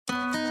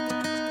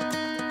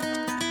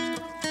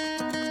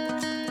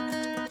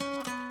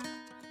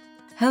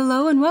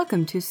Hello and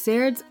welcome to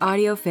Saird's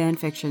Audio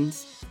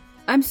Fanfictions.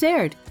 I'm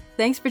Saird.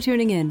 Thanks for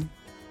tuning in.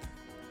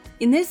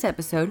 In this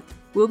episode,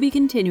 we'll be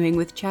continuing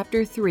with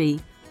Chapter 3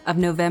 of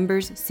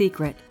November's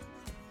Secret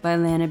by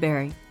Lana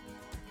Berry,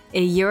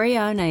 a Yuri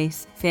on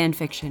Ice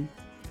fanfiction.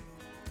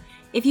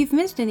 If you've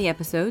missed any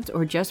episodes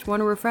or just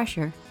want a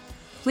refresher,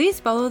 please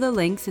follow the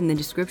links in the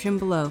description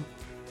below.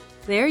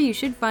 There you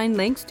should find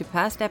links to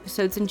past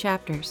episodes and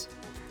chapters.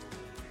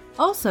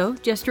 Also,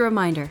 just a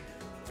reminder,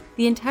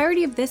 the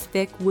entirety of this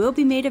fic will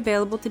be made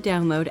available to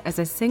download as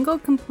a single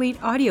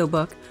complete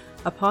audiobook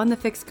upon the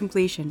fic's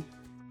completion.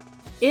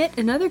 It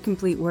and other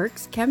complete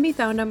works can be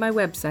found on my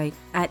website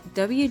at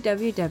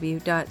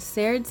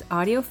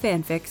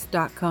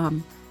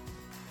www.sairdsAudiofanfics.com.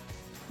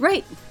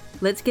 Right,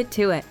 let's get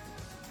to it.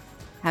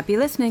 Happy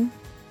listening.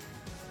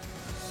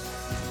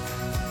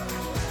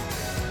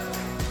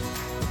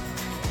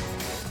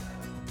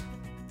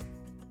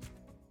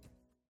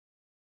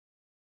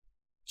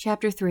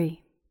 Chapter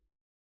 3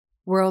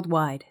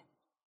 Worldwide.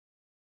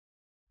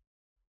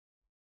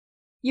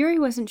 Yuri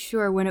wasn't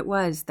sure when it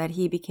was that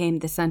he became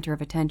the center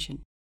of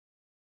attention.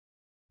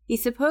 He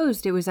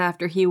supposed it was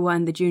after he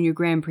won the Junior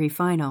Grand Prix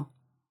final.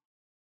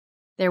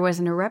 There was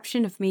an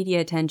eruption of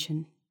media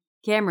attention,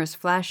 cameras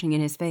flashing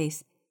in his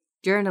face,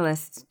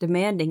 journalists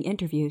demanding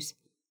interviews,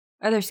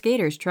 other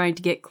skaters trying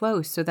to get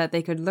close so that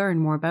they could learn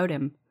more about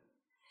him.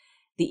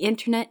 The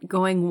internet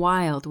going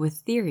wild with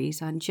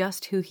theories on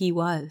just who he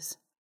was.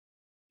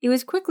 It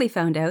was quickly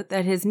found out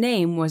that his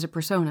name was a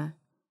persona.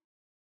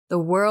 The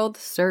world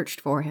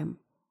searched for him,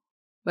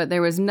 but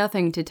there was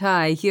nothing to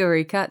tie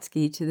Yuri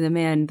Katsuki to the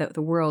man that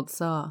the world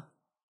saw.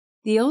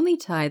 The only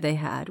tie they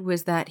had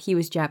was that he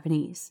was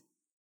Japanese.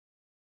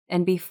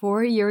 And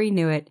before Yuri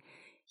knew it,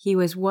 he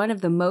was one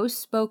of the most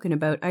spoken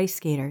about ice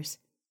skaters,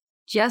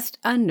 just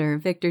under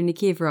Viktor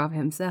Nikiforov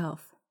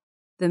himself,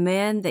 the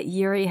man that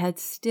Yuri had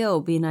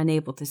still been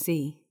unable to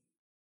see.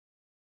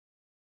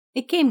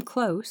 It came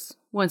close,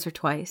 once or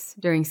twice,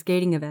 during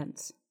skating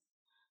events.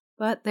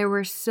 But there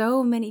were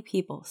so many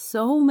people,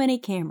 so many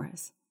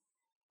cameras,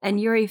 and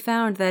Yuri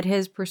found that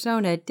his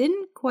persona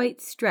didn't quite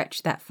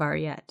stretch that far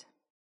yet.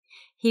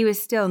 He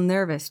was still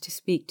nervous to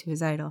speak to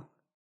his idol,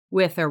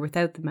 with or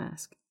without the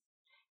mask.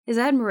 His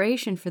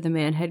admiration for the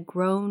man had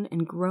grown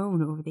and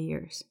grown over the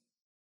years,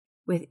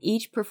 with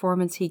each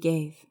performance he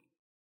gave,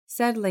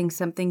 settling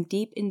something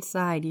deep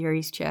inside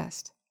Yuri's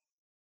chest.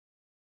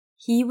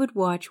 He would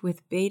watch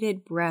with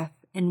bated breath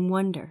and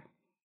wonder,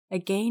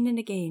 again and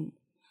again,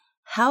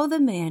 how the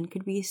man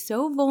could be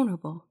so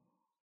vulnerable,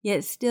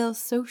 yet still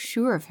so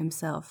sure of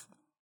himself.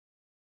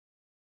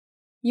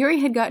 Yuri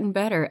had gotten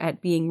better at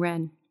being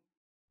Ren.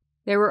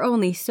 There were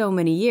only so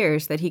many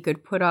years that he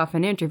could put off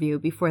an interview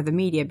before the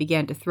media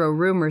began to throw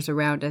rumors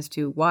around as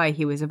to why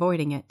he was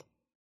avoiding it.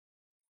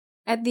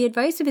 At the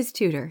advice of his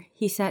tutor,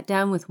 he sat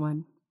down with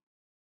one,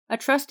 a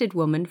trusted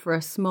woman for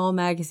a small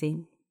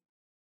magazine.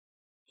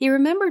 He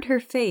remembered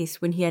her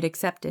face when he had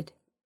accepted.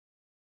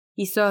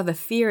 He saw the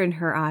fear in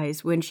her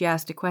eyes when she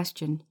asked a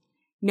question,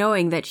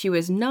 knowing that she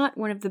was not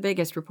one of the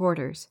biggest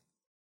reporters,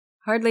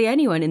 hardly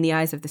anyone in the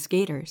eyes of the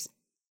skaters.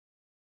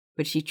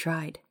 But she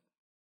tried.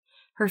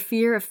 Her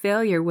fear of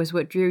failure was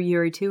what drew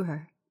Yuri to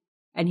her,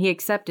 and he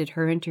accepted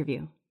her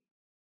interview.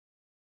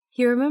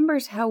 He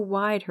remembers how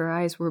wide her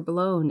eyes were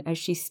blown as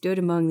she stood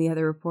among the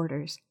other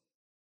reporters,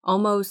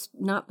 almost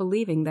not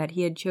believing that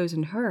he had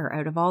chosen her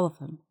out of all of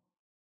them.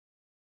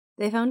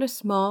 They found a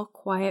small,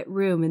 quiet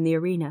room in the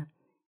arena,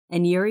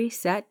 and Yuri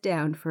sat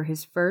down for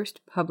his first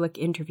public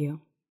interview.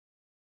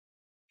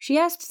 She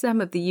asked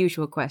some of the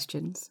usual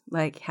questions,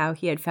 like how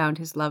he had found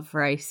his love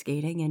for ice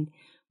skating and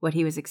what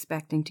he was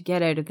expecting to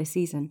get out of the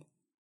season,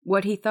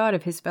 what he thought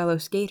of his fellow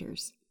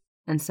skaters,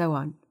 and so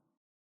on.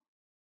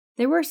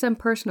 There were some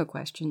personal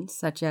questions,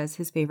 such as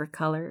his favorite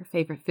color,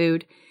 favorite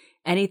food,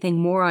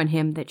 anything more on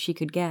him that she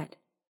could get.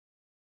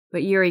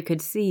 But Yuri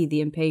could see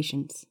the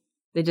impatience,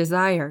 the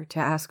desire to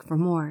ask for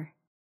more.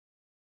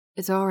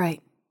 "It's all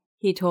right,"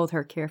 he told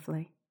her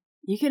carefully.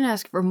 "You can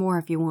ask for more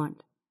if you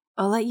want.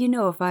 I'll let you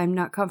know if I'm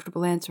not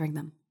comfortable answering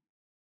them."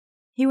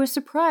 He was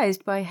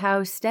surprised by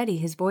how steady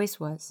his voice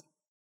was.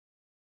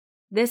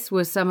 This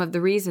was some of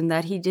the reason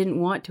that he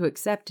didn't want to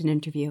accept an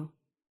interview.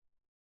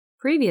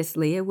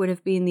 Previously, it would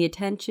have been the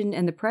attention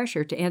and the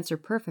pressure to answer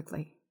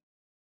perfectly.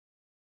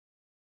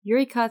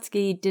 Yuri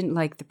Katsuki didn't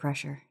like the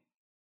pressure.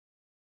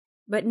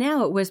 But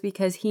now it was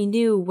because he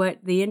knew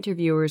what the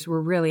interviewers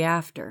were really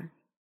after.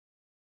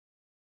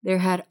 There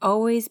had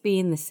always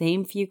been the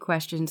same few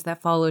questions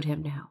that followed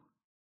him now.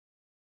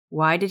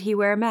 Why did he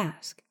wear a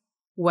mask?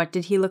 What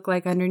did he look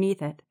like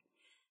underneath it?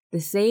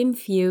 The same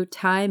few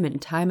time and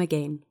time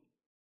again.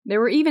 There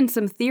were even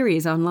some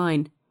theories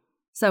online,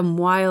 some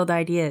wild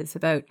ideas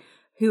about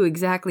who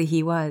exactly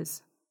he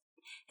was.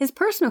 His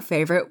personal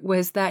favorite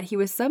was that he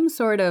was some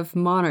sort of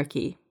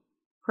monarchy,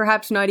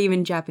 perhaps not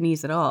even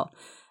Japanese at all,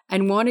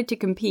 and wanted to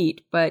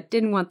compete but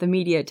didn't want the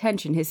media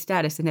attention his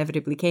status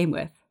inevitably came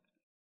with.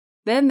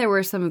 Then there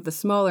were some of the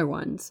smaller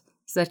ones,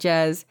 such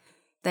as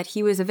that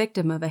he was a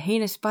victim of a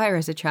heinous fire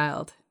as a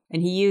child,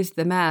 and he used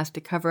the mask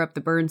to cover up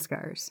the burn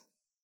scars.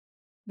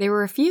 There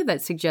were a few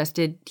that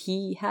suggested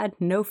he had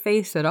no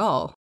face at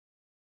all.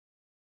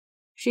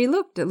 She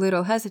looked a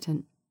little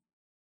hesitant,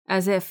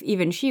 as if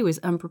even she was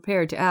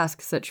unprepared to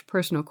ask such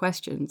personal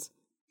questions,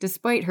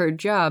 despite her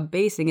job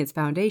basing its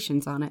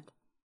foundations on it.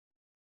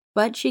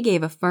 But she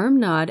gave a firm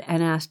nod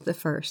and asked the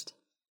first.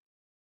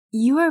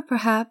 "You are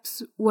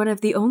perhaps one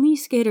of the only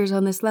skaters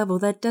on this level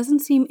that doesn't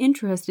seem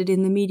interested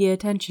in the media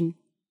attention.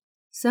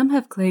 Some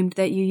have claimed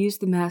that you use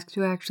the mask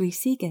to actually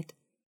seek it,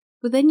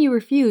 but then you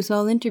refuse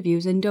all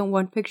interviews and don't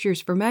want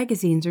pictures for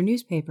magazines or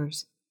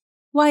newspapers.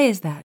 Why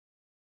is that?"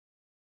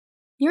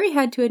 Yuri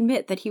had to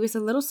admit that he was a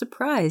little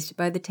surprised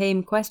by the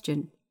tame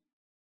question.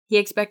 He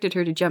expected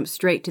her to jump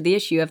straight to the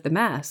issue of the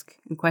mask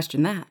and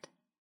question that.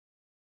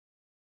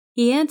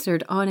 He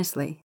answered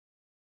honestly,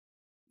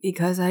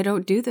 "Because I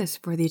don't do this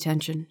for the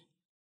attention.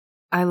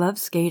 I love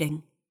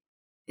skating.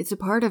 It's a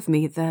part of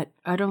me that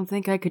I don't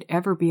think I could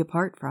ever be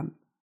apart from.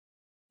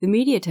 The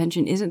media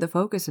attention isn't the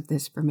focus of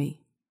this for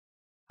me.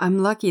 I'm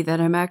lucky that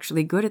I'm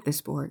actually good at the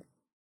sport,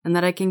 and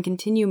that I can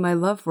continue my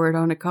love for it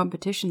on a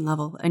competition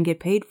level and get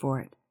paid for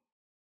it.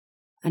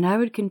 And I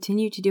would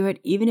continue to do it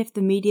even if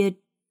the media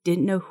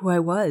didn't know who I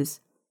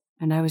was,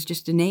 and I was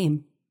just a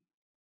name."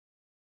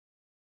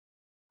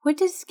 What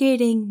does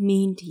skating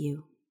mean to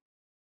you?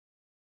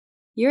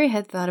 Yuri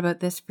had thought about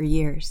this for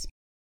years.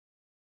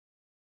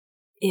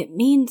 It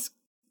means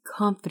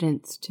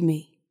confidence to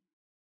me.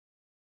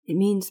 It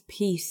means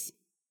peace,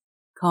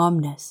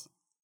 calmness.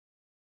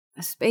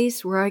 A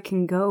space where I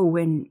can go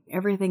when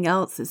everything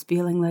else is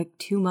feeling like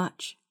too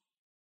much.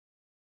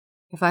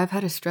 If I've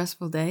had a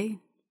stressful day,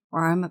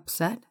 or I'm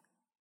upset,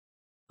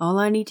 all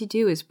I need to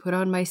do is put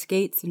on my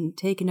skates and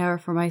take an hour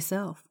for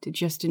myself to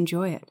just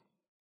enjoy it.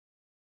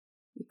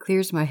 It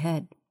clears my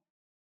head.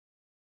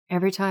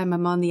 Every time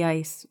I'm on the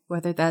ice,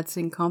 whether that's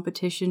in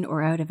competition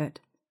or out of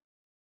it,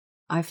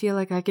 I feel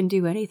like I can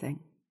do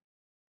anything.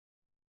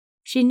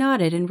 She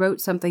nodded and wrote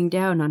something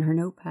down on her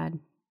notepad.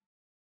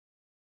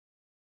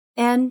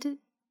 And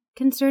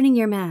concerning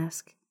your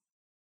mask,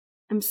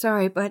 I'm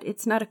sorry, but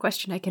it's not a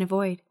question I can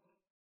avoid.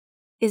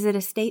 Is it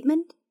a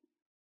statement?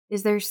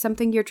 Is there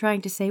something you're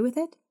trying to say with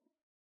it?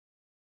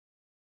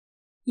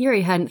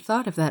 Yuri hadn't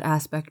thought of that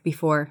aspect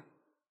before.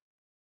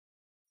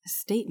 A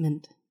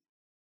statement?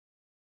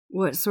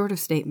 What sort of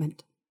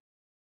statement?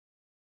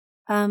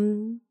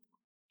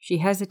 She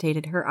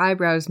hesitated, her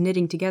eyebrows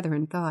knitting together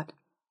in thought.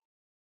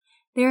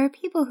 There are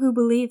people who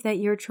believe that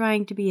you're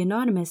trying to be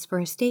anonymous for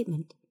a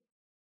statement,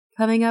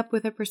 coming up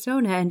with a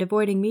persona and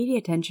avoiding media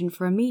attention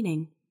for a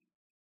meaning.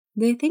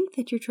 They think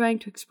that you're trying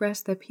to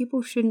express that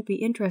people shouldn't be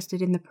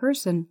interested in the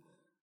person,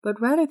 but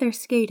rather their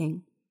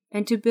skating,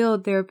 and to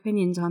build their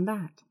opinions on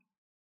that.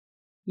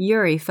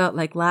 Yuri felt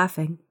like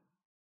laughing.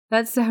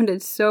 That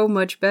sounded so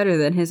much better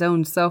than his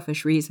own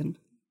selfish reason.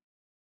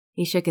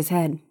 He shook his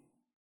head.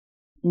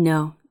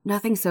 No,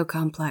 nothing so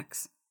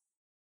complex.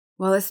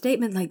 While a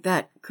statement like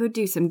that could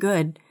do some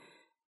good,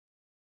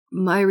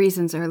 my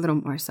reasons are a little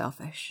more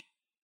selfish.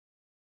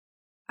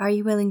 Are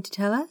you willing to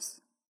tell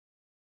us?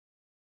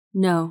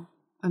 No,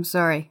 I'm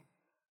sorry.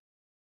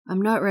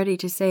 I'm not ready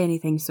to say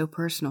anything so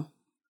personal.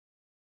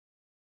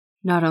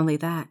 Not only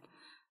that,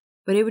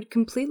 but it would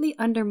completely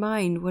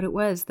undermine what it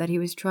was that he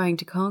was trying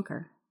to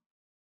conquer.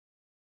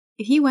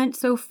 If he went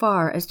so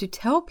far as to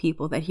tell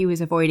people that he was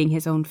avoiding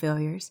his own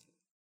failures,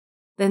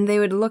 then they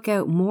would look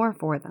out more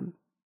for them,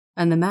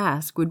 and the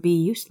mask would be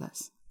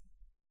useless.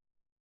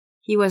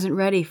 He wasn't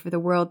ready for the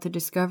world to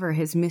discover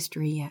his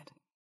mystery yet.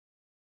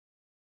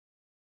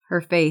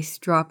 Her face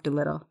dropped a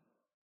little,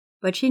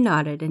 but she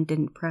nodded and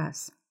didn't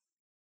press.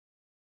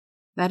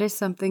 That is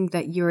something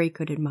that Yuri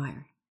could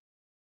admire.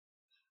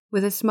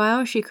 With a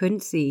smile she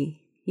couldn't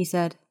see, he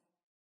said,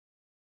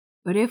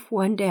 "But if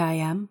one day I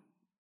am,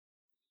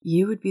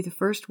 you would be the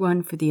first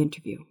one for the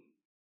interview."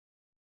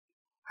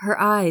 Her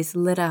eyes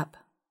lit up.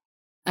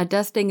 A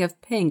dusting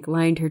of pink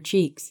lined her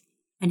cheeks,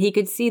 and he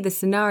could see the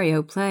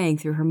scenario playing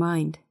through her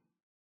mind.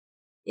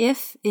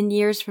 If, in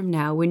years from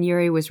now, when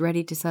Yuri was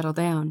ready to settle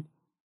down,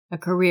 a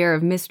career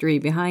of mystery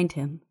behind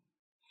him,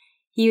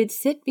 he would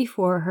sit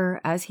before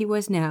her as he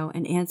was now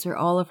and answer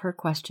all of her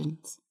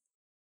questions.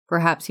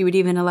 Perhaps he would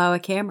even allow a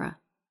camera,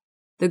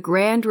 the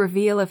grand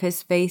reveal of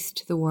his face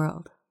to the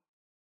world.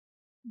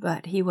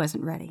 But he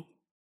wasn't ready.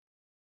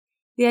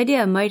 The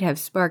idea might have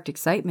sparked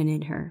excitement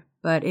in her,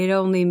 but it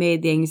only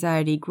made the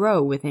anxiety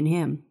grow within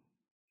him.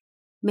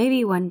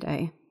 Maybe one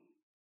day,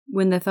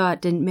 when the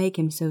thought didn't make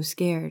him so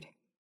scared,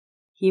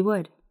 he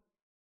would.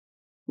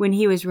 When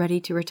he was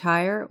ready to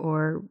retire,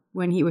 or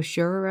when he was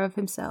surer of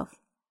himself.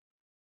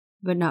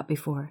 But not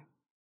before.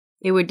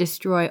 It would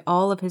destroy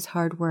all of his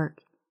hard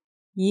work,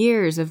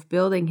 years of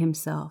building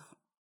himself,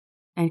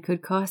 and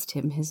could cost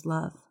him his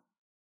love.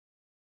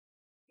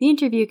 The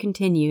interview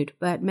continued,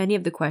 but many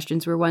of the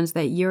questions were ones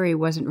that Yuri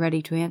wasn't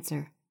ready to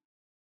answer.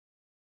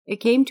 It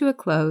came to a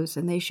close,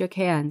 and they shook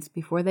hands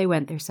before they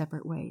went their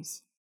separate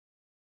ways.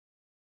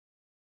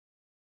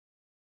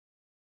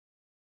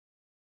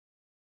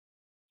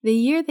 The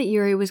year that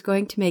Yuri was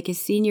going to make his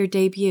senior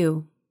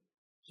debut,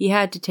 he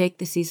had to take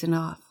the season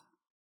off.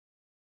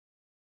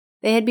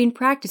 They had been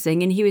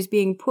practicing, and he was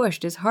being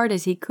pushed as hard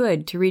as he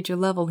could to reach a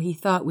level he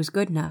thought was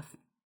good enough.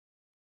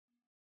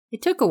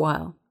 It took a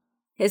while.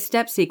 His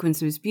step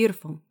sequence was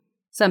beautiful,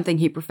 something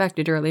he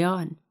perfected early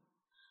on.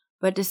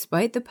 But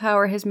despite the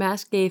power his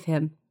mask gave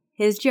him,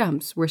 his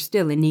jumps were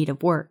still in need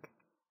of work.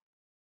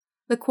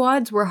 The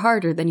quads were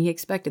harder than he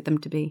expected them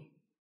to be.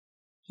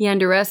 He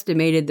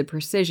underestimated the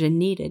precision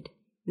needed,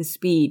 the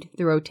speed,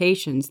 the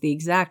rotations, the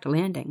exact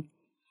landing.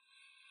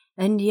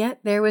 And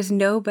yet there was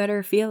no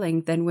better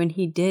feeling than when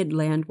he did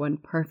land one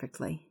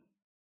perfectly.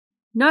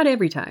 Not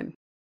every time.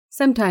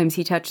 Sometimes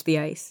he touched the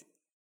ice.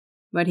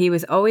 But he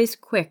was always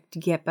quick to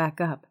get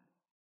back up.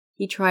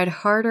 He tried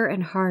harder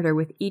and harder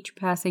with each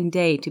passing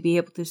day to be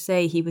able to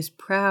say he was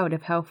proud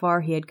of how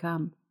far he had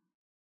come.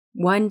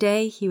 One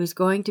day he was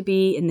going to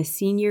be in the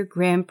Senior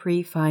Grand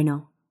Prix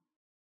final,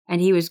 and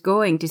he was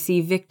going to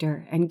see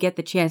Victor and get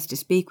the chance to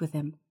speak with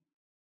him.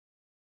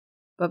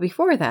 But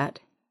before that,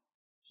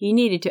 he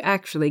needed to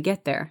actually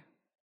get there.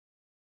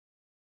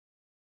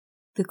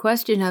 The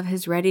question of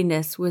his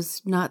readiness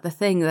was not the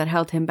thing that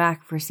held him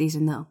back for a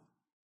season, though.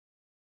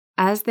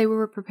 As they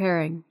were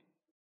preparing,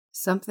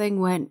 something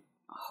went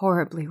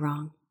horribly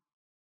wrong.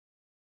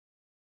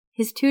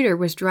 His tutor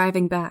was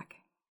driving back.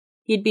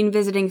 He'd been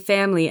visiting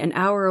family an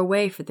hour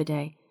away for the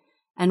day,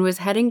 and was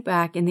heading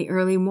back in the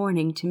early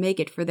morning to make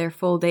it for their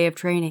full day of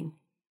training.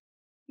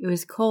 It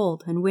was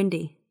cold and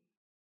windy.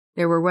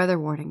 There were weather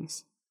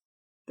warnings.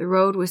 The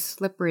road was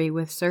slippery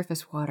with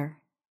surface water,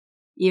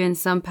 even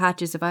some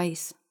patches of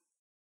ice.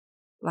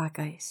 Black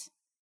ice.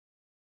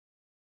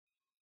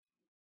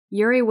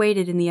 Yuri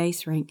waited in the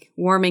ice rink,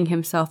 warming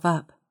himself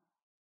up,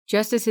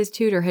 just as his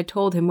tutor had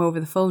told him over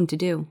the phone to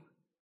do.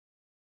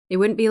 It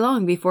wouldn't be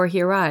long before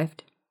he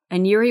arrived,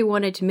 and Yuri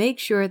wanted to make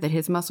sure that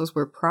his muscles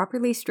were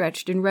properly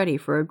stretched and ready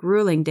for a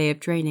grueling day of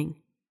training.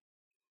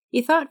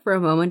 He thought for a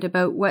moment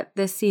about what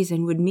this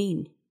season would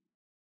mean.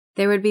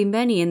 There would be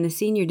many in the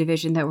senior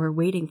division that were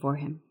waiting for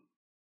him.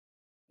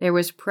 There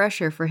was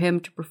pressure for him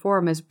to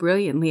perform as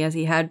brilliantly as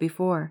he had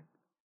before.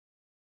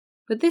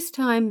 But this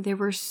time there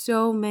were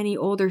so many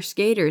older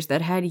skaters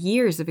that had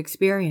years of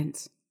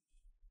experience.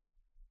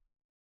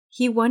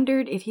 He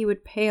wondered if he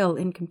would pale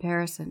in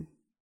comparison.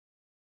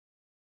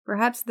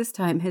 Perhaps this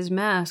time his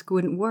mask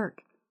wouldn't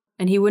work,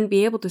 and he wouldn't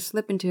be able to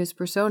slip into his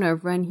persona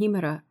of Ren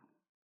Himura.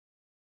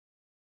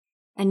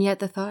 And yet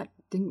the thought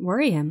didn't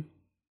worry him.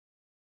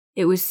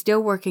 It was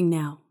still working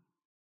now.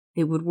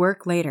 It would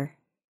work later,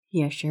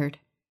 he assured.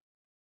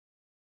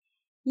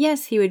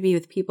 Yes, he would be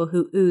with people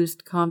who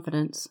oozed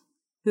confidence,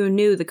 who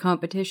knew the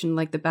competition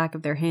like the back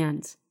of their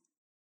hands,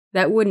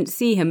 that wouldn't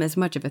see him as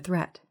much of a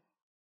threat.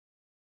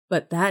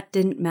 But that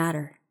didn't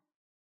matter,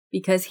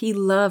 because he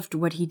loved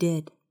what he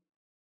did.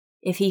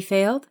 If he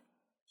failed,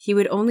 he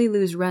would only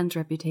lose Ren's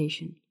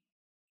reputation,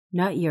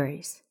 not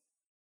Yuri's.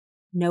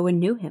 No one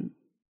knew him.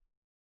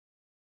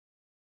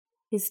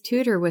 His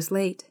tutor was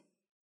late.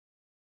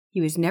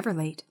 He was never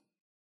late.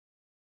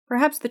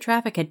 Perhaps the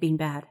traffic had been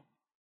bad.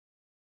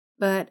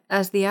 But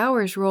as the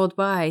hours rolled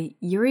by,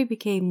 Yuri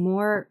became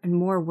more and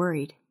more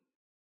worried.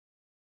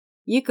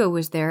 Yuko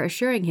was there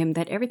assuring him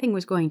that everything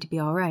was going to be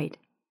all right.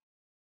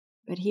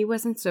 But he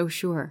wasn't so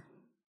sure.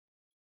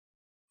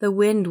 The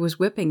wind was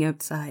whipping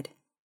outside.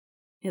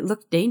 It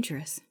looked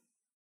dangerous.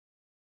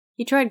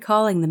 He tried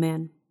calling the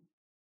man.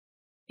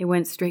 It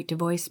went straight to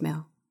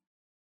voicemail.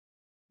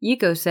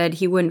 Yuko said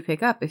he wouldn't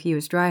pick up if he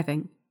was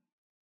driving.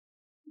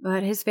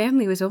 But his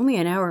family was only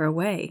an hour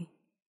away.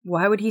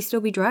 Why would he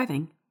still be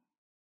driving?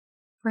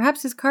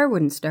 Perhaps his car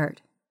wouldn't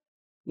start.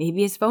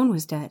 Maybe his phone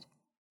was dead.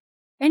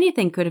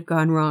 Anything could have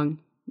gone wrong,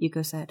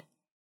 Yuko said.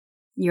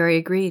 Yuri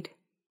agreed.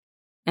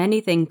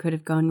 Anything could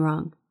have gone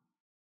wrong.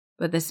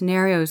 But the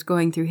scenarios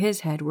going through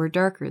his head were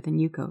darker than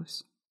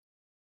Yuko's.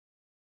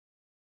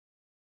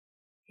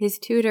 His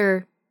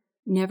tutor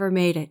never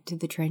made it to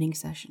the training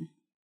session.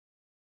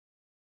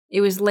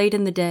 It was late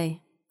in the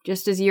day,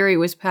 just as Yuri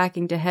was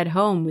packing to head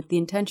home with the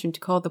intention to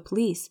call the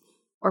police,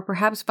 or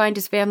perhaps find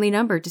his family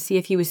number to see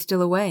if he was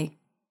still away,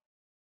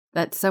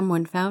 that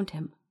someone found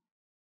him.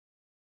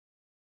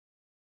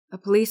 A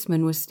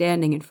policeman was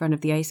standing in front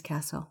of the ice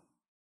castle.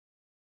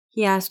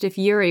 He asked if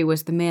Yuri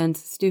was the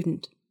man's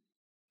student,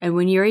 and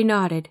when Yuri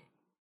nodded,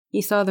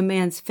 he saw the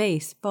man's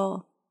face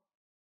fall.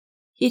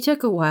 He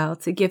took a while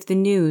to give the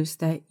news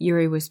that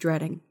Yuri was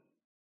dreading.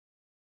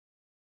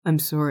 "I'm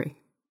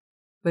sorry,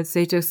 but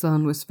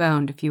Sato-san was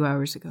found a few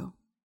hours ago.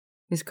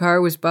 His car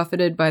was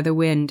buffeted by the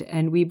wind,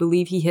 and we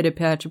believe he hit a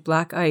patch of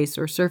black ice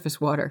or surface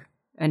water,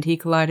 and he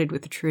collided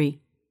with a tree.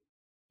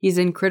 He's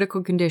in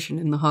critical condition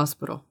in the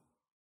hospital."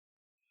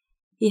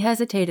 He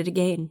hesitated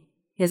again,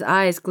 his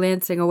eyes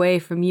glancing away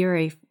from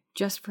Yuri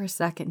just for a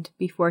second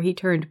before he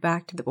turned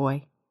back to the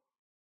boy.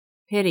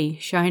 Pity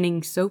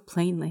shining so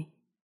plainly.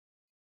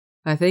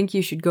 "I think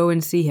you should go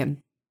and see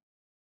him,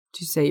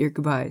 to say your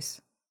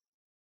goodbyes."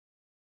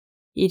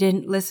 He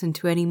didn't listen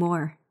to any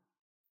more.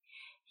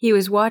 He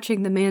was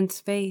watching the man's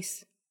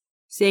face,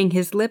 seeing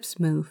his lips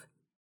move,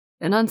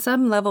 and on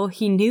some level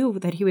he knew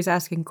that he was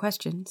asking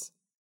questions.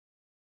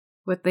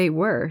 What they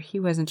were, he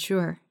wasn't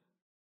sure.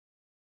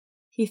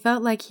 He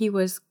felt like he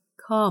was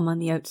calm on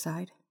the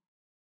outside.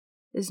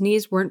 His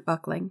knees weren't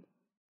buckling.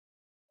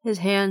 His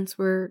hands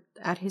were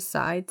at his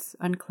sides,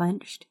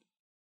 unclenched.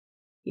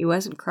 He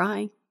wasn't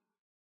crying.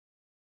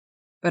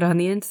 But on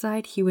the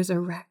inside, he was a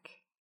wreck.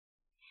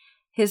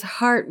 His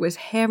heart was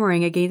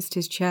hammering against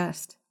his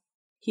chest.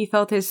 He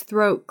felt his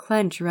throat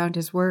clench around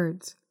his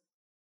words.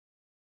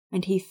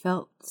 And he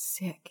felt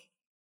sick.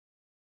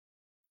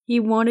 He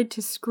wanted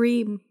to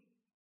scream.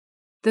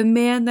 The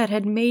man that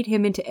had made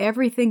him into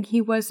everything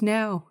he was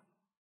now.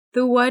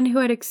 The one who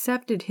had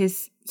accepted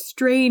his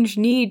strange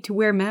need to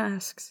wear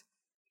masks.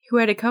 Who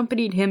had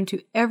accompanied him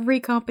to every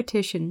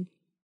competition,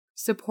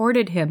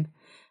 supported him,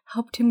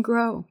 helped him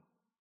grow,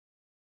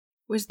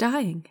 was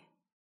dying.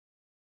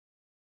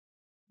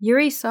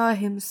 Yuri saw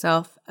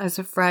himself as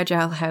a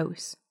fragile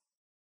house,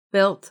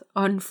 built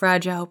on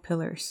fragile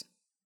pillars.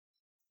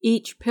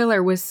 Each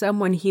pillar was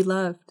someone he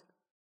loved,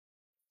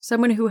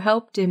 someone who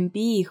helped him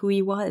be who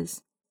he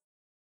was.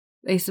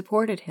 They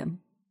supported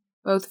him,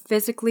 both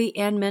physically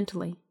and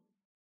mentally.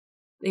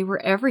 They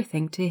were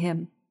everything to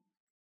him.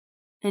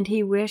 And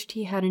he wished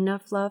he had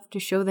enough love to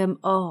show them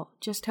all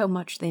just how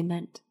much they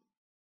meant.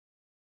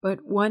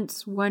 But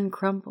once one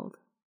crumbled,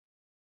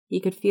 he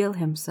could feel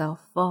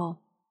himself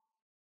fall.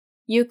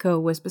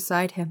 Yuko was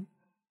beside him,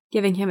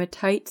 giving him a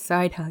tight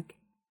side hug.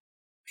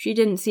 She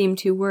didn't seem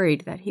too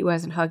worried that he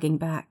wasn't hugging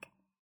back.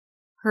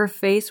 Her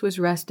face was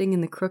resting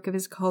in the crook of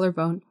his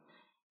collarbone,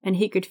 and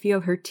he could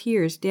feel her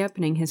tears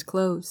dampening his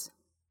clothes.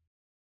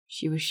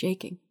 She was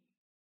shaking.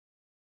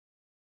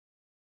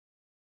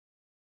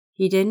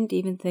 He didn't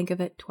even think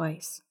of it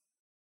twice.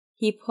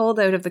 He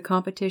pulled out of the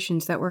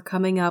competitions that were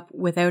coming up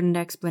without an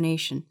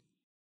explanation.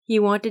 He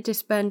wanted to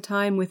spend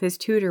time with his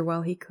tutor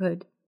while he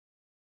could,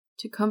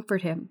 to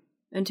comfort him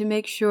and to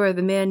make sure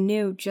the man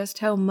knew just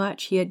how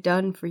much he had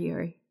done for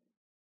Yuri.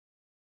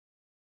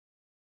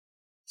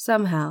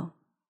 Somehow,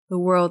 the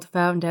world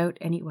found out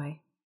anyway.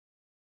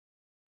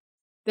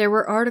 There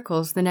were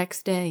articles the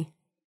next day,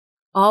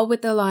 all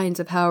with the lines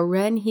of how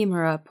Ren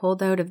Himura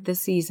pulled out of the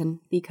season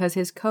because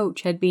his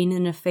coach had been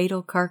in a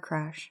fatal car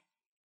crash.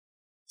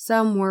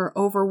 Some were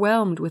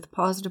overwhelmed with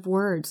positive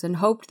words and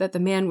hoped that the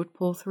man would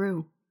pull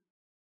through.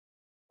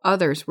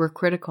 Others were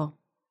critical,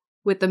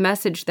 with the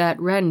message that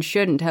Ren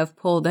shouldn't have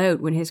pulled out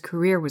when his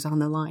career was on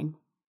the line.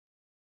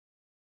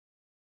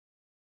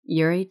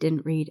 Yuri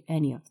didn't read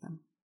any of them.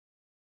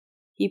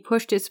 He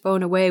pushed his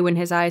phone away when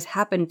his eyes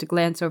happened to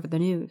glance over the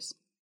news.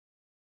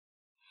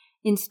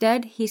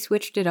 Instead, he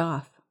switched it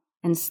off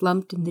and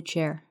slumped in the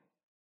chair.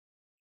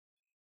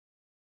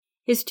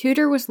 His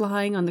tutor was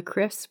lying on the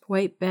crisp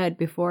white bed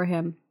before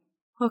him,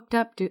 hooked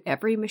up to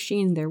every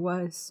machine there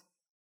was.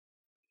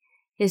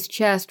 His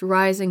chest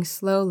rising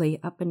slowly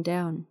up and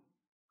down,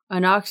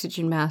 an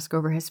oxygen mask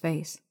over his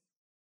face.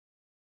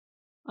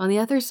 On the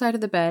other side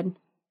of the bed,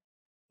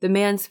 the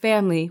man's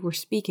family were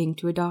speaking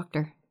to a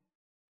doctor.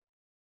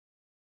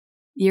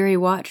 Yuri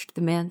watched the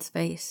man's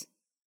face.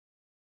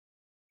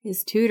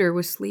 His tutor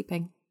was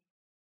sleeping.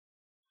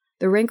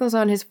 The wrinkles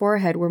on his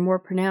forehead were more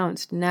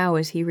pronounced now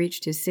as he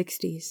reached his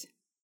 60s.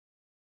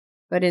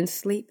 But in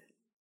sleep,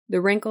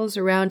 the wrinkles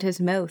around his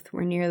mouth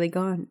were nearly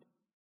gone.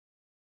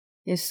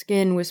 His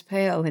skin was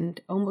pale and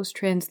almost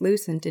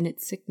translucent in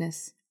its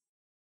sickness.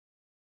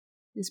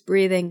 His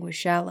breathing was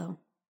shallow.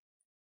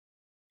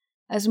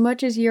 As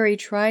much as Yuri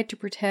tried to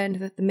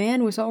pretend that the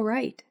man was all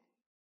right,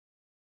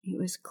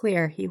 it was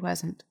clear he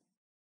wasn't.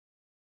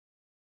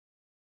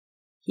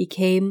 He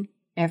came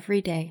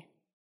every day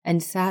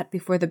and sat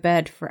before the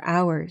bed for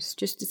hours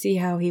just to see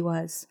how he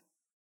was.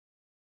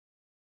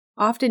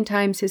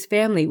 Oftentimes his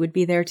family would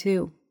be there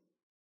too.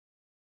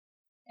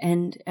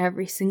 And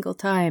every single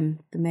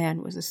time the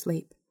man was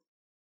asleep.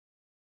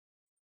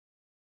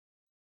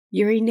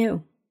 Yuri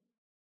knew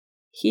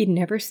he'd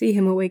never see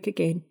him awake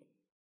again.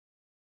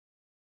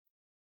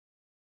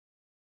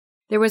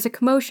 There was a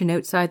commotion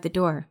outside the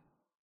door.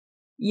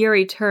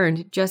 Yuri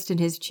turned just in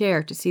his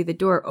chair to see the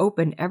door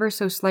open ever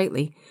so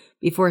slightly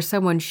before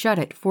someone shut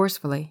it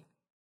forcefully.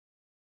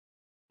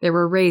 There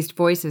were raised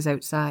voices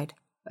outside,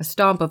 a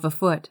stomp of a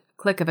foot,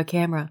 click of a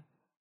camera,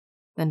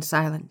 then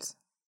silence.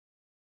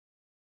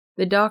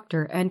 The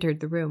doctor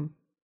entered the room.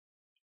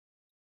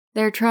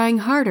 "They're trying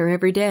harder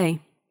every day,"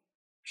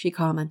 she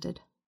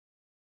commented.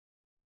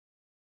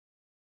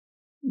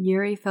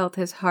 Yuri felt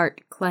his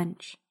heart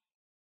clench.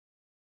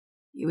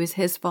 It was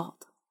his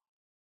fault.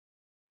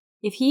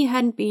 If he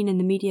hadn't been in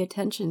the media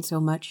attention so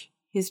much,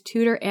 his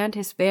tutor and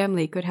his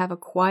family could have a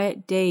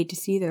quiet day to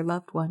see their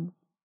loved one.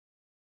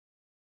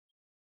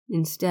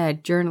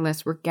 Instead,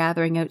 journalists were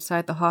gathering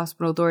outside the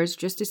hospital doors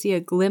just to see a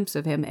glimpse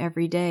of him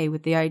every day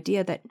with the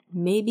idea that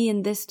maybe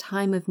in this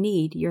time of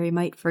need, Yuri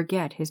might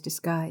forget his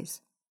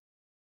disguise.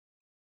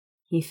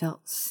 He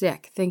felt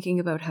sick thinking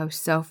about how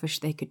selfish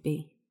they could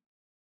be.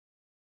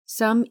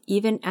 Some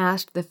even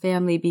asked the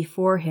family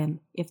before him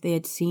if they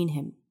had seen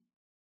him.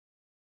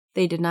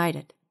 They denied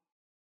it,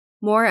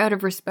 more out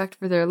of respect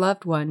for their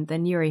loved one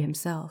than Yuri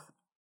himself.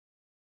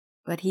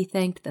 But he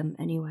thanked them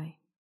anyway.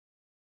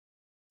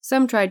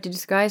 Some tried to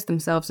disguise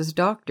themselves as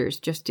doctors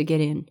just to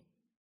get in.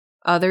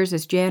 others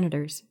as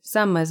janitors,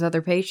 some as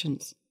other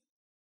patients.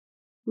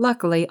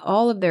 Luckily,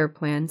 all of their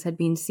plans had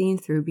been seen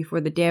through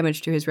before the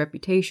damage to his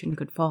reputation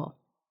could fall.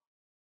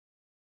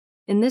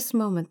 In this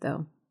moment,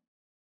 though,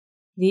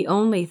 the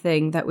only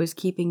thing that was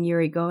keeping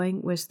Yuri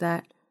going was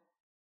that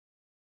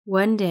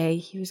one day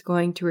he was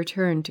going to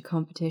return to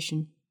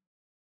competition,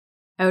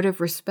 out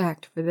of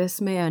respect for this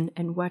man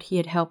and what he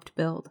had helped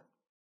build.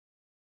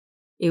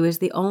 It was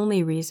the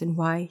only reason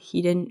why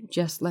he didn't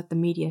just let the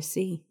media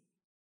see.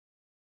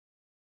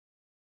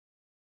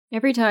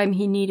 Every time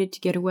he needed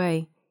to get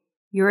away,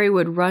 Yuri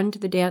would run to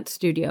the dance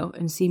studio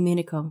and see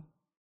Minako,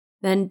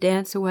 then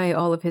dance away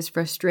all of his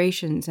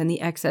frustrations and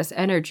the excess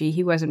energy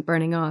he wasn't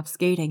burning off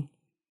skating.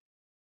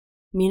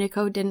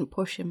 Minako didn't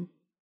push him,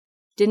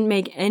 didn't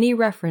make any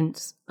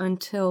reference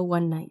until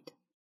one night.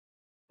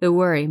 The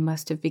worry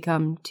must have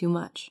become too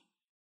much.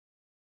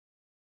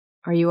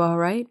 "Are you all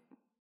right?"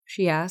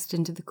 she asked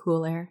into the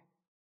cool air.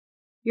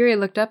 Yuri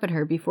looked up at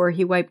her before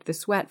he wiped the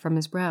sweat from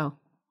his brow.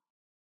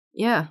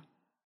 "Yeah,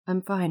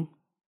 I'm fine."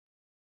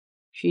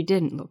 She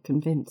didn't look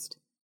convinced.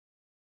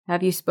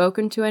 "Have you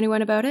spoken to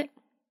anyone about it?"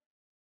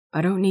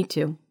 "I don't need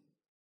to."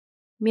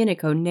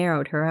 Minako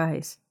narrowed her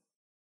eyes.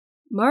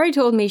 "Mari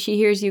told me she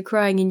hears you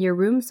crying in your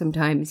room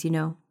sometimes, you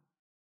know.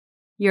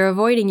 You're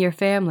avoiding your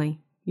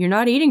family. You're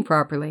not eating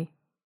properly."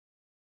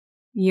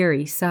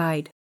 Yuri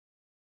sighed.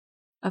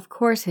 Of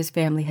course his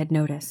family had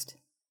noticed.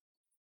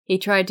 He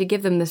tried to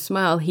give them the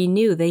smile he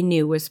knew they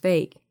knew was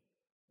fake,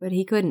 but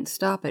he couldn't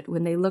stop it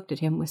when they looked at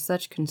him with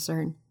such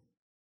concern.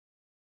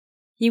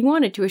 He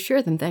wanted to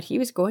assure them that he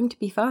was going to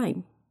be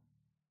fine,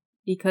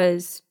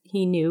 because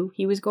he knew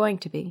he was going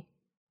to be.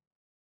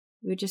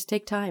 It would just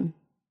take time.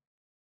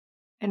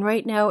 And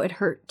right now it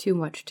hurt too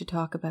much to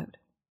talk about.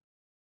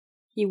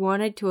 He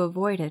wanted to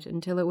avoid it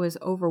until it was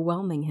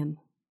overwhelming him.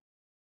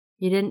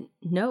 He didn't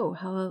know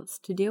how else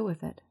to deal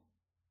with it.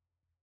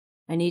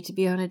 "I need to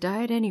be on a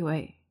diet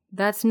anyway."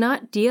 "That's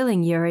not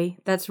dealing, Yuri.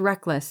 That's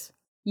reckless.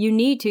 You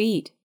need to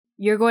eat.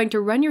 You're going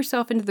to run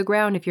yourself into the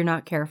ground if you're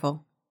not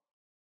careful."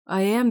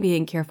 "I am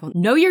being careful."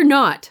 "No, you're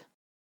not!"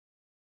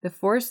 The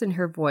force in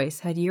her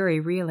voice had Yuri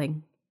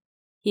reeling.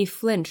 He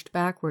flinched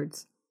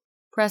backwards,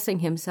 pressing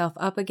himself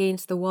up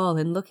against the wall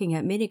and looking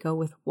at Minako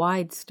with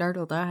wide,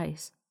 startled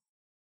eyes.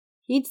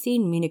 He'd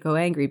seen Minako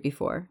angry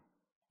before,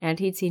 and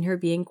he'd seen her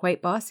being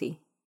quite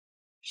bossy.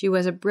 She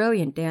was a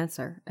brilliant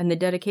dancer, and the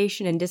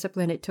dedication and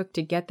discipline it took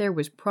to get there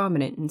was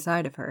prominent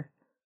inside of her.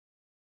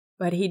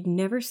 But he'd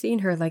never seen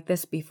her like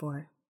this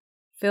before,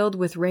 filled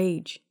with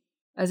rage,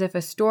 as if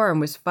a storm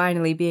was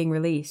finally being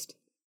released.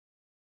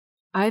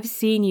 "I've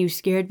seen you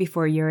scared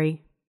before,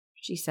 Yuri,"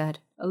 she said,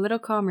 a little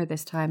calmer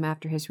this time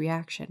after his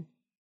reaction.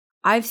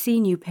 "I've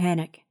seen you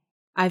panic.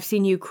 I've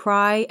seen you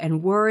cry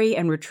and worry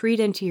and retreat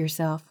into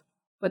yourself.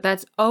 But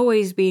that's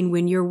always been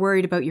when you're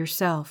worried about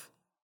yourself.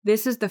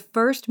 This is the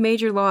first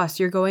major loss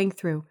you're going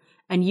through,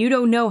 and you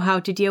don't know how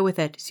to deal with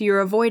it, so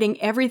you're avoiding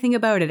everything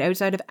about it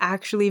outside of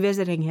actually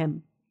visiting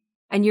him.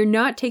 And you're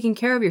not taking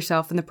care of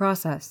yourself in the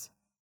process.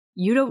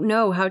 You don't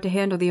know how to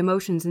handle the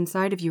emotions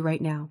inside of you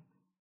right now,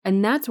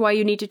 and that's why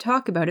you need to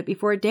talk about it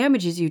before it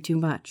damages you too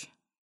much."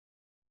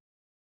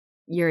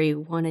 Yuri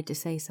wanted to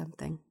say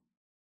something,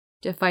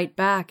 to fight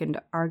back and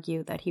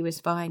argue that he was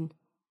fine,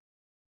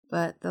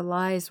 but the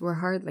lies were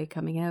hardly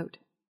coming out.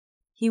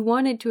 He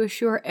wanted to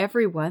assure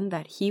everyone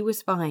that he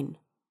was fine.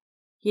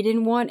 He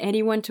didn't want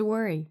anyone to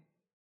worry,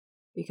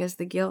 because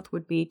the guilt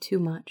would be too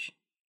much.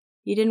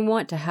 He didn't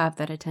want to have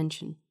that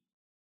attention.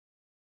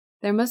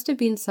 There must have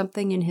been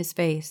something in his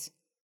face,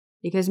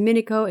 because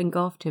Minako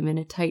engulfed him in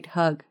a tight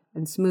hug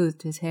and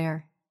smoothed his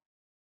hair.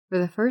 For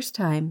the first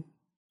time,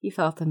 he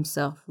felt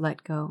himself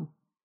let go,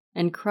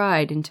 and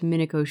cried into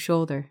Minako's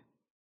shoulder.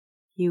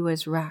 He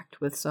was racked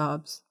with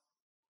sobs,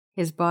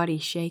 his body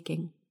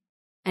shaking,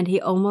 and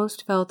he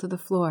almost fell to the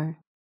floor,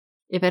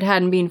 if it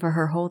hadn't been for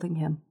her holding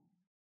him.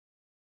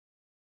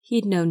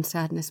 He'd known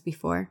sadness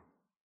before.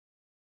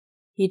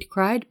 He'd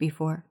cried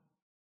before.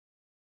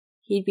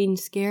 He'd been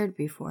scared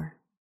before.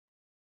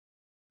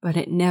 But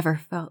it never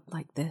felt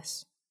like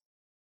this.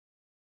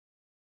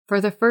 For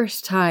the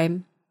first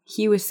time,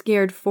 he was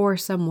scared for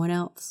someone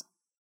else.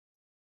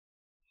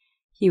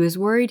 He was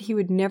worried he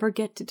would never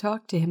get to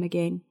talk to him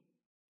again.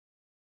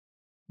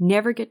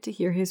 Never get to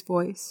hear his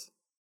voice,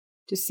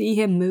 to see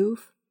him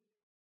move,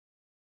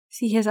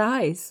 see his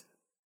eyes,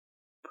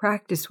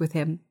 practice with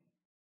him,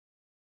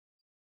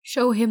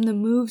 show him the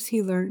moves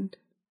he learned.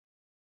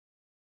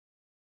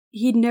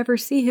 He'd never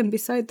see him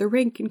beside the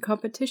rink in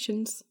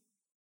competitions.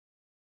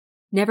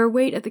 Never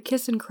wait at the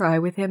kiss and cry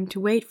with him to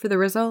wait for the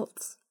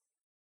results.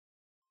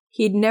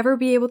 He'd never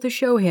be able to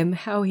show him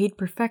how he'd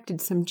perfected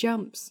some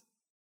jumps.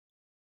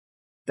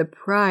 The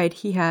pride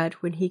he had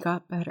when he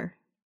got better.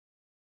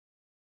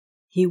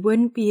 He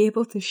wouldn't be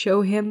able to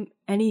show him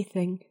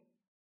anything.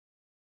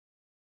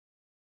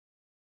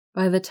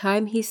 By the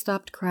time he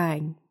stopped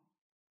crying,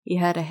 he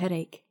had a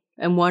headache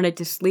and wanted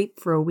to sleep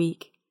for a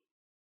week.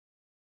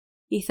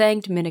 He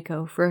thanked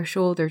Minako for a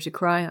shoulder to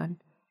cry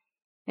on,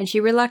 and she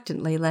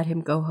reluctantly let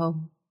him go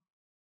home.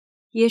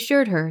 He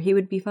assured her he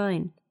would be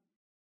fine.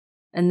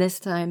 and this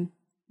time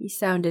he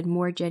sounded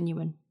more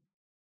genuine.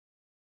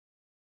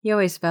 He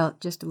always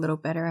felt just a little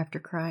better after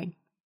crying.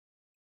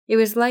 It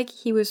was like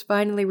he was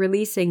finally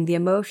releasing the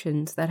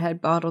emotions that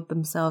had bottled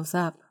themselves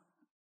up.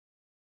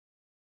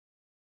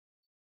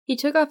 He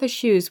took off his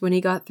shoes when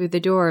he got through the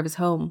door of his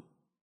home.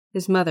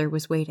 His mother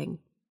was waiting,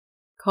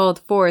 called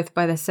forth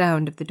by the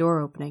sound of the door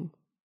opening,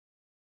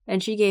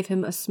 and she gave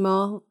him a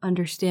small,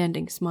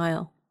 understanding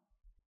smile.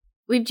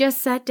 "We've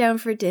just sat down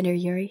for dinner,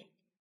 Yuri.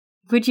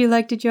 Would you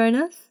like to join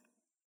us?"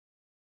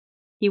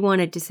 He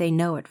wanted to say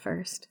no at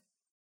first.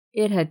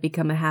 It had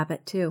become a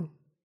habit, too.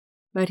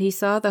 But he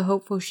saw the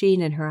hopeful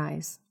sheen in her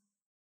eyes,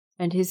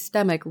 and his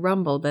stomach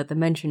rumbled at the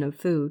mention of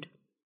food.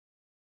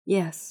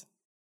 "Yes,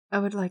 I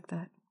would like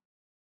that,"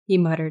 he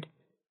muttered,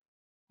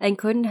 and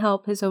couldn't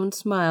help his own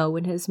smile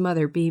when his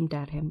mother beamed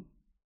at him.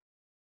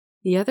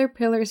 The other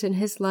pillars in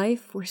his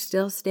life were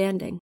still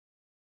standing,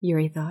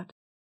 Yuri thought.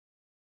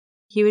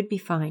 He would be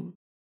fine.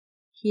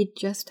 He'd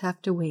just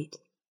have to wait.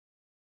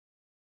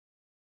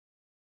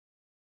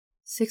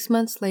 6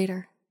 months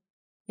later,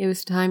 it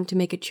was time to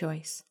make a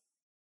choice.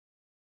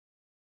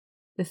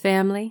 The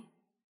family,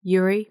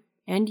 Yuri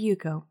and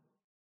Yuko,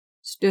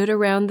 stood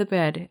around the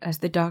bed as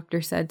the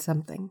doctor said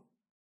something.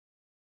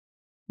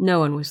 No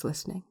one was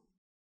listening.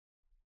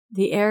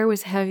 The air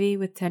was heavy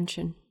with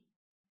tension.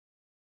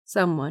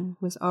 Someone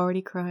was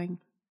already crying.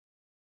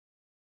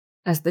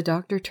 As the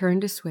doctor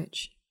turned a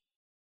switch,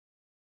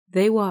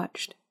 they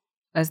watched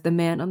as the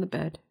man on the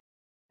bed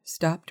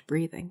stopped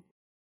breathing.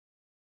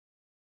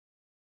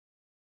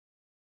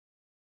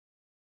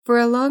 For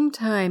a long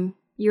time,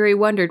 Yuri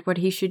wondered what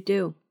he should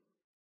do.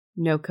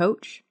 No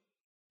coach,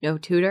 no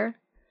tutor,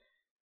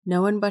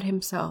 no one but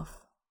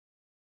himself.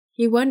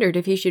 He wondered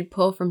if he should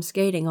pull from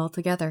skating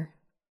altogether.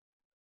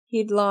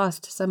 He'd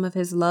lost some of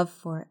his love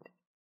for it,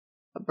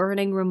 a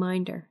burning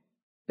reminder,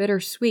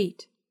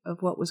 bittersweet,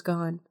 of what was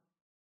gone.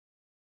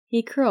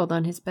 He curled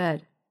on his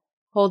bed,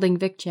 holding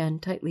Vikchan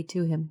tightly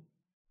to him.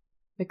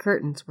 The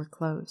curtains were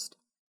closed.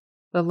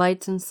 The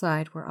lights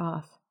inside were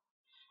off,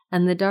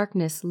 and the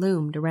darkness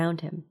loomed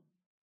around him.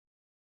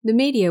 The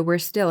media were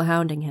still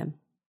hounding him.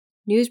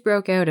 News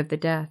broke out of the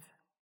death,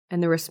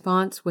 and the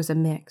response was a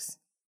mix.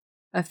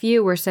 A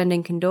few were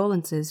sending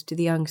condolences to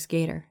the young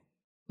skater,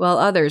 while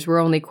others were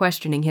only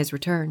questioning his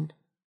return.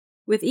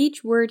 With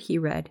each word he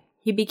read,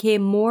 he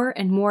became more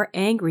and more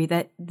angry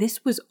that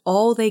this was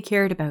all they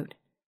cared about.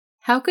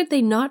 How could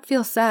they not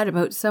feel sad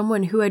about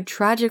someone who had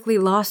tragically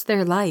lost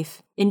their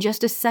life in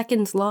just a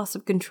second's loss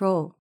of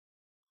control?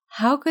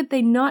 How could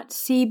they not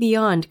see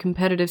beyond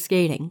competitive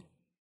skating?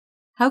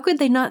 How could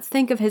they not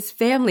think of his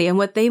family and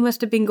what they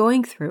must have been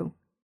going through?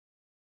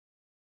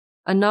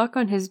 A knock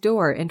on his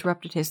door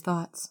interrupted his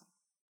thoughts.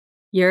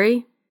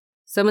 "Yuri,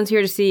 someone's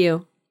here to see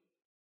you."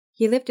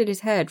 He lifted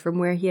his head from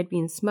where he had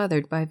been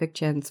smothered by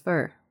Vikchan's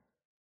fur.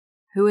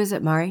 "Who is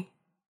it, Mari?"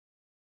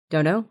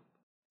 "Don't know.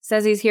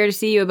 Says he's here to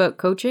see you about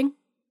coaching."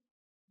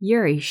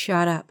 Yuri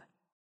shot up.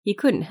 He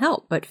couldn't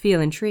help but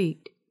feel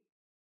intrigued.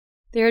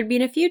 There had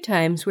been a few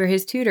times where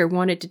his tutor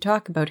wanted to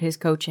talk about his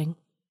coaching.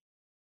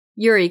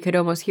 Yuri could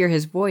almost hear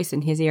his voice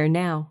in his ear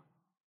now.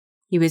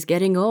 He was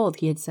getting old,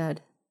 he had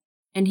said,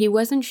 and he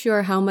wasn't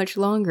sure how much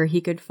longer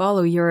he could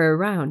follow Yuri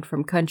around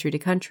from country to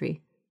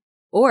country,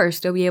 or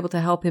still be able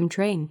to help him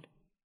train.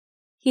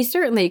 He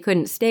certainly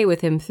couldn't stay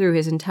with him through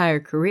his entire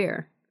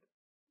career.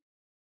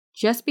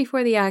 Just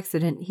before the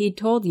accident, he'd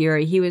told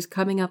Yuri he was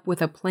coming up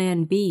with a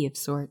plan B of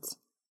sorts,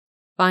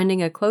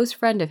 finding a close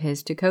friend of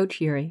his to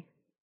coach Yuri.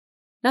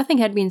 Nothing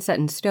had been set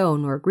in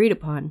stone or agreed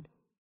upon,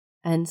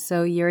 and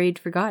so Yuri'd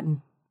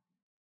forgotten.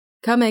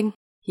 "Coming,"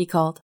 he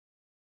called.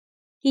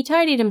 He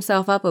tidied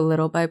himself up a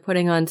little by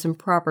putting on some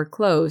proper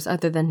clothes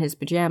other than his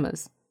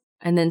pajamas,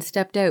 and then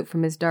stepped out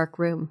from his dark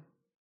room.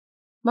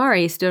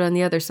 Mari stood on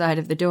the other side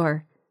of the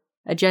door,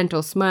 a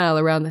gentle smile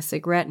around the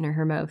cigarette in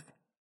her mouth.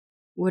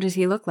 "What does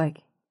he look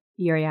like?"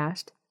 Yuri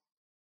asked.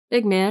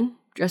 "Big man,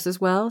 dresses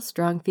well,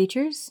 strong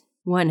features,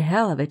 one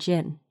hell of a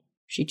chin,"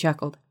 she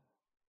chuckled.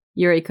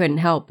 Yuri couldn't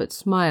help but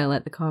smile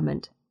at the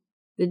comment.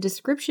 The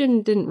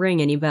description didn't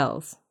ring any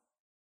bells.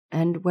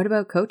 "And what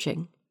about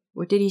coaching?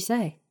 What did he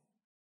say?"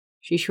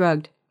 She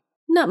shrugged.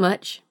 "Not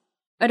much.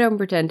 I don't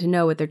pretend to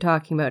know what they're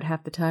talking about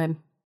half the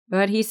time.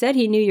 But he said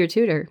he knew your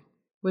tutor.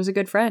 Was a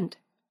good friend."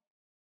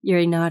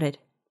 Yuri nodded.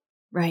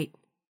 "Right."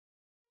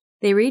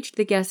 They reached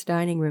the guest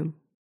dining room.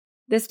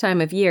 This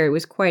time of year it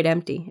was quite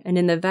empty, and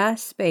in the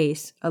vast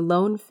space a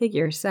lone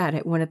figure sat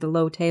at one of the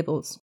low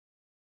tables.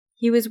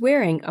 He was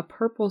wearing a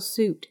purple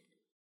suit,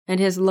 and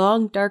his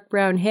long dark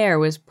brown hair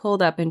was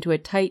pulled up into a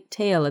tight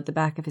tail at the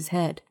back of his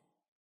head.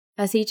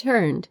 As he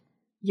turned,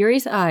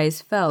 Yuri's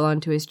eyes fell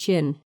onto his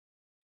chin.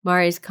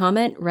 Mari's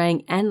comment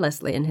rang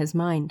endlessly in his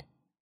mind.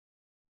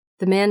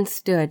 The man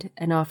stood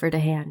and offered a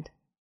hand.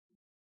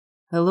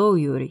 "Hello,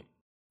 Yuri.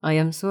 I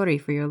am sorry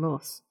for your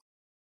loss."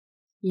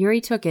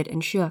 Yuri took it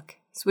and shook,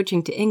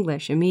 switching to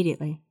English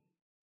immediately.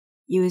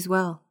 "You as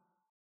well.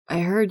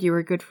 I heard you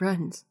were good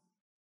friends."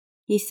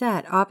 He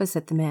sat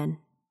opposite the man,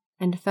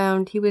 and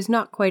found he was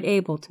not quite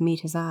able to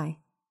meet his eye.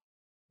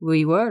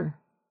 "We were.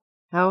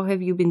 How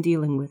have you been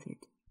dealing with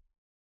it?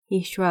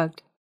 He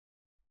shrugged.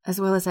 As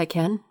well as I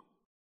can.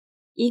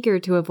 Eager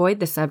to avoid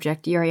the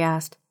subject, Yuri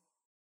asked,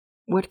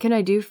 What can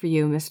I do for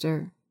you,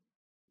 Mr.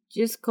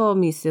 Just call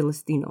me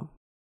Celestino,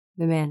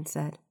 the man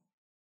said.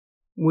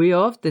 We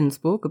often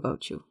spoke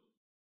about you.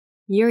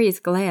 Yuri's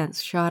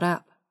glance shot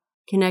up,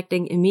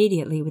 connecting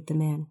immediately with the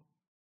man.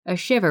 A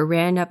shiver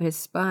ran up his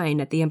spine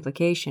at the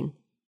implication.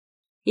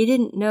 He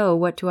didn't know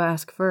what to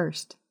ask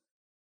first.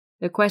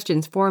 The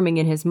questions forming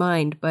in his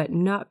mind, but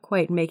not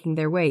quite making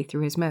their way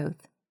through his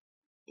mouth.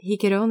 He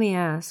could only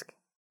ask,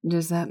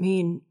 Does that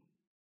mean...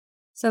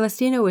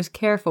 Celestino was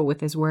careful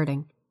with his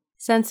wording,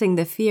 sensing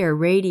the fear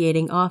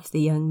radiating off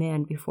the young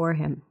man before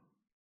him.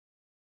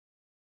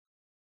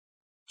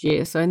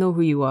 Yes, I know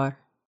who you are,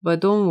 but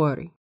don't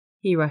worry,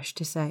 he rushed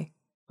to say.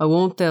 I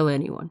won't tell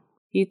anyone.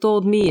 He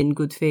told me in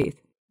good faith,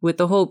 with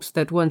the hopes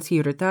that once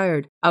he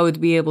retired, I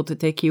would be able to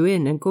take you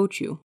in and coach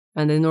you,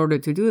 and in order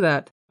to do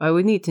that, I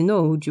would need to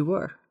know who you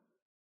were.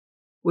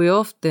 We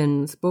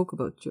often spoke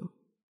about you.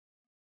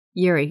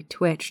 Yuri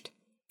twitched,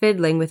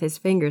 fiddling with his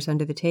fingers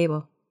under the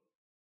table.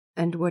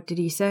 And what did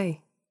he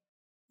say?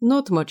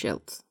 Not much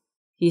else.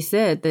 He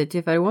said that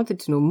if I wanted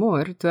to know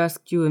more, to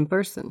ask you in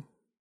person.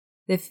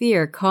 The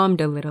fear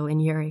calmed a little in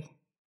Yuri.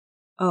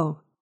 Oh,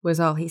 was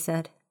all he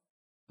said.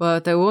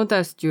 But I won't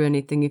ask you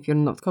anything if you're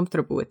not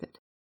comfortable with it.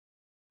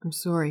 I'm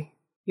sorry,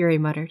 Yuri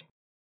muttered.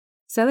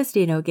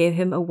 Celestino gave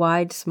him a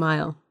wide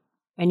smile,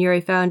 and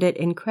Yuri found it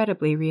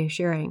incredibly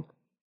reassuring.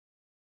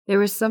 There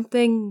was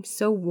something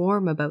so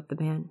warm about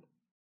the man,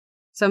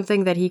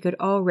 something that he could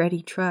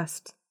already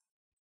trust.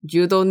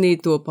 You don't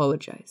need to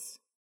apologize.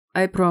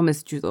 I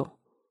promise, Judo.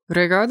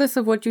 Regardless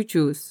of what you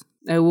choose,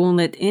 I won't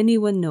let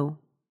anyone know.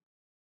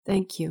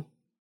 Thank you.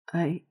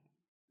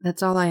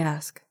 That's all I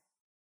ask.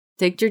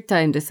 Take your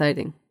time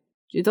deciding.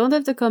 You don't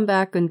have to come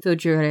back until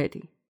you're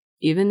ready,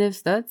 even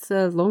if that's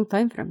a long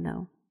time from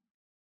now.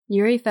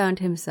 Yuri found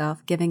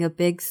himself giving a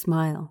big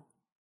smile,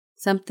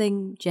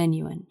 something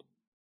genuine,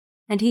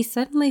 and he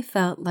suddenly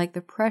felt like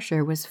the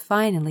pressure was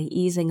finally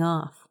easing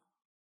off.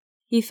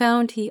 He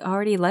found he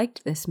already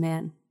liked this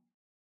man,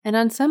 and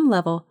on some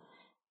level,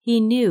 he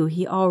knew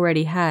he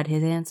already had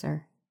his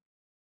answer.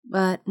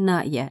 But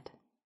not yet.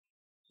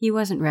 He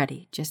wasn't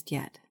ready just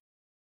yet.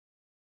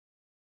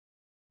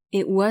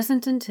 It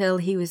wasn't until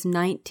he was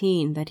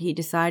 19 that he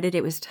decided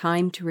it was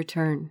time to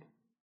return.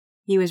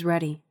 He was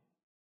ready,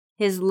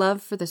 his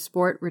love for the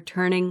sport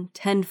returning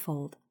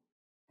tenfold,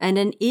 and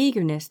an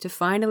eagerness to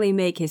finally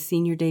make his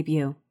senior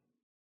debut.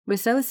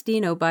 With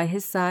Celestino by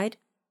his side,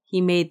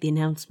 he made the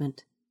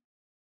announcement.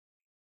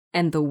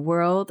 And the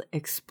world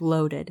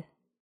exploded.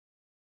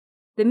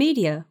 The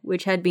media,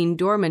 which had been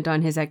dormant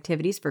on his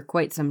activities for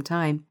quite some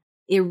time,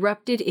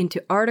 erupted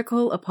into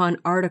article upon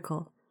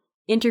article,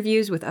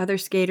 interviews with other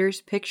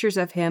skaters, pictures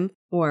of him,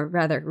 or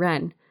rather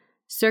Ren,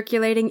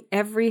 circulating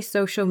every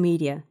social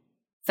media,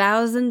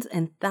 thousands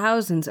and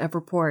thousands of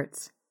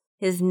reports,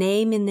 his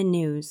name in the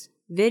news,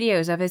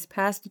 videos of his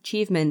past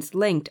achievements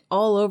linked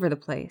all over the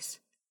place.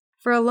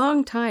 For a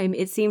long time,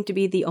 it seemed to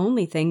be the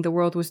only thing the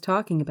world was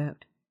talking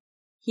about.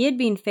 He had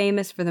been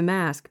famous for the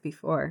mask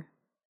before,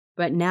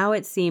 but now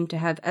it seemed to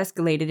have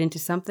escalated into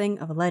something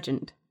of a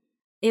legend.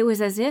 It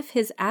was as if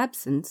his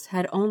absence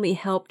had only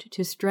helped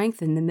to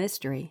strengthen the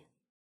mystery.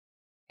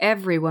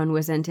 Everyone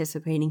was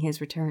anticipating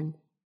his return.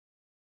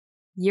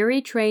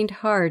 Yuri trained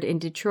hard in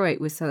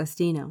Detroit with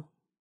Celestino,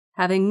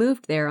 having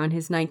moved there on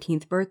his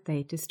 19th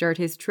birthday to start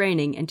his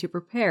training and to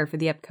prepare for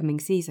the upcoming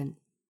season.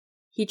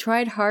 He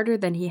tried harder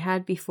than he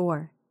had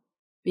before,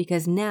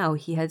 because now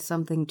he had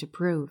something to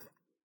prove.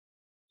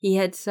 He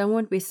had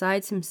someone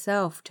besides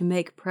himself to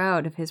make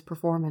proud of his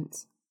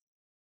performance.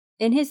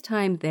 In his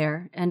time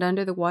there, and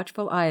under the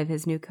watchful eye of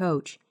his new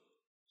coach,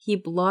 he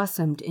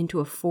blossomed into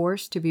a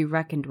force to be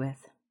reckoned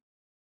with.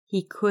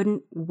 He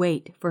couldn't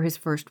wait for his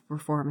first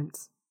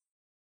performance.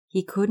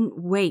 He couldn't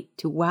wait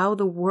to wow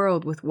the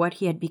world with what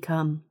he had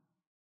become.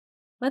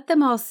 Let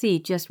them all see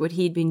just what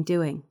he'd been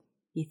doing,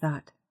 he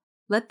thought.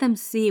 Let them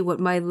see what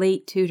my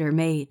late tutor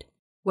made,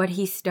 what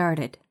he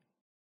started.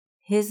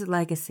 His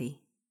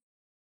legacy.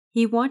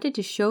 He wanted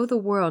to show the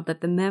world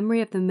that the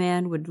memory of the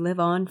man would live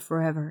on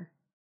forever.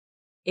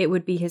 It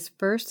would be his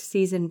first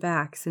season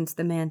back since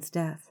the man's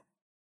death,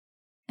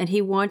 and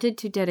he wanted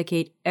to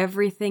dedicate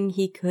everything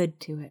he could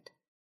to it.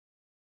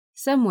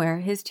 Somewhere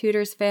his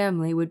tutor's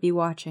family would be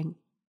watching.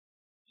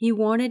 He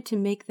wanted to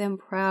make them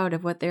proud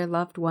of what their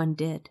loved one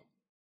did.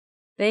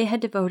 They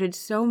had devoted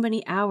so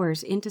many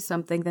hours into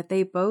something that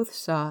they both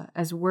saw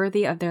as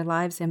worthy of their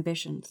lives'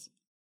 ambitions.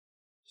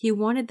 He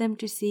wanted them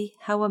to see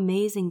how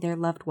amazing their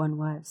loved one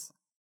was.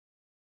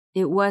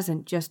 It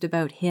wasn't just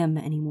about him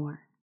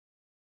anymore.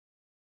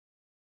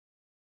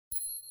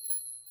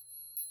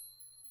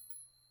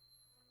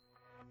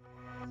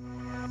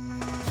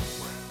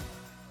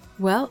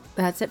 Well,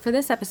 that's it for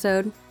this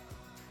episode.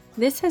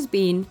 This has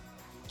been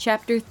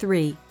Chapter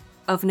 3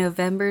 of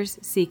November's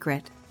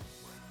Secret.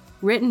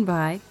 Written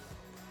by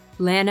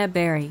Lana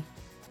Berry.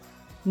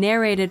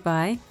 Narrated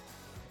by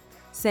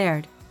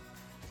Serd.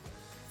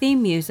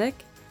 Theme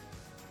music,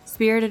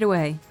 Spirited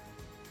Away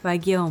by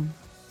Guillaume.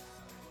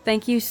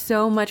 Thank you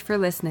so much for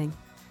listening.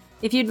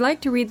 If you'd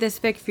like to read this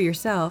fic for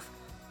yourself,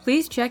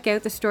 please check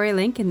out the story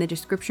link in the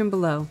description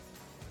below.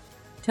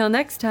 Till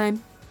next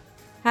time,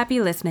 happy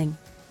listening.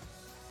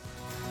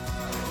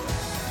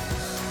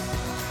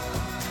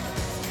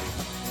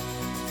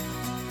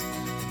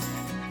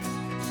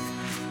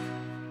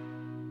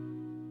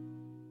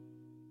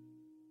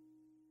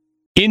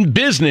 In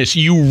business,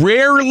 you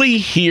rarely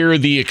hear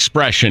the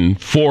expression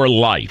 "for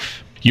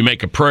life." You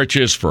make a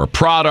purchase for a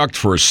product,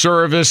 for a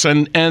service,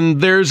 and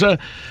there's a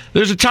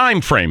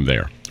time frame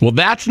there. Well,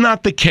 that's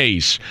not the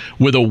case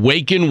with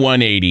Awaken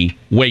 180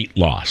 weight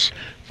loss.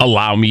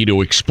 Allow me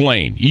to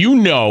explain. You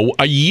know,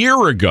 a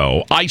year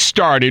ago, I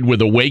started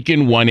with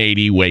Awaken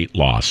 180 weight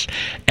loss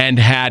and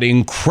had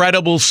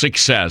incredible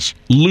success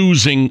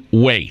losing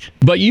weight.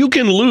 But you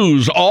can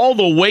lose all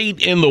the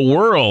weight in the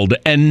world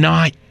and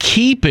not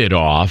keep it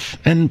off.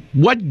 And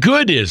what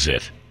good is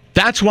it?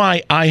 That's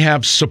why I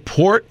have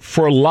support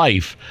for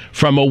life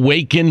from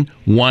Awaken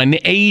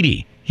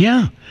 180.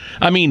 Yeah.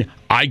 I mean,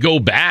 I go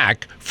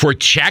back for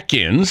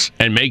check-ins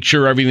and make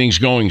sure everything's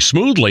going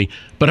smoothly.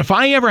 But if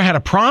I ever had a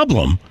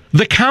problem,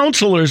 the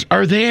counselors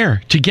are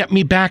there to get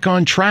me back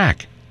on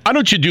track. Why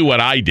don't you do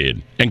what I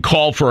did and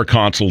call for a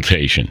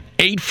consultation?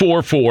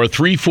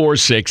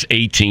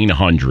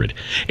 844-346-1800.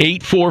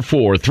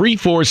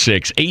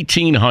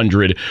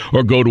 844-346-1800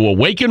 or go to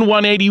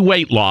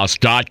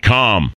awaken180weightloss.com.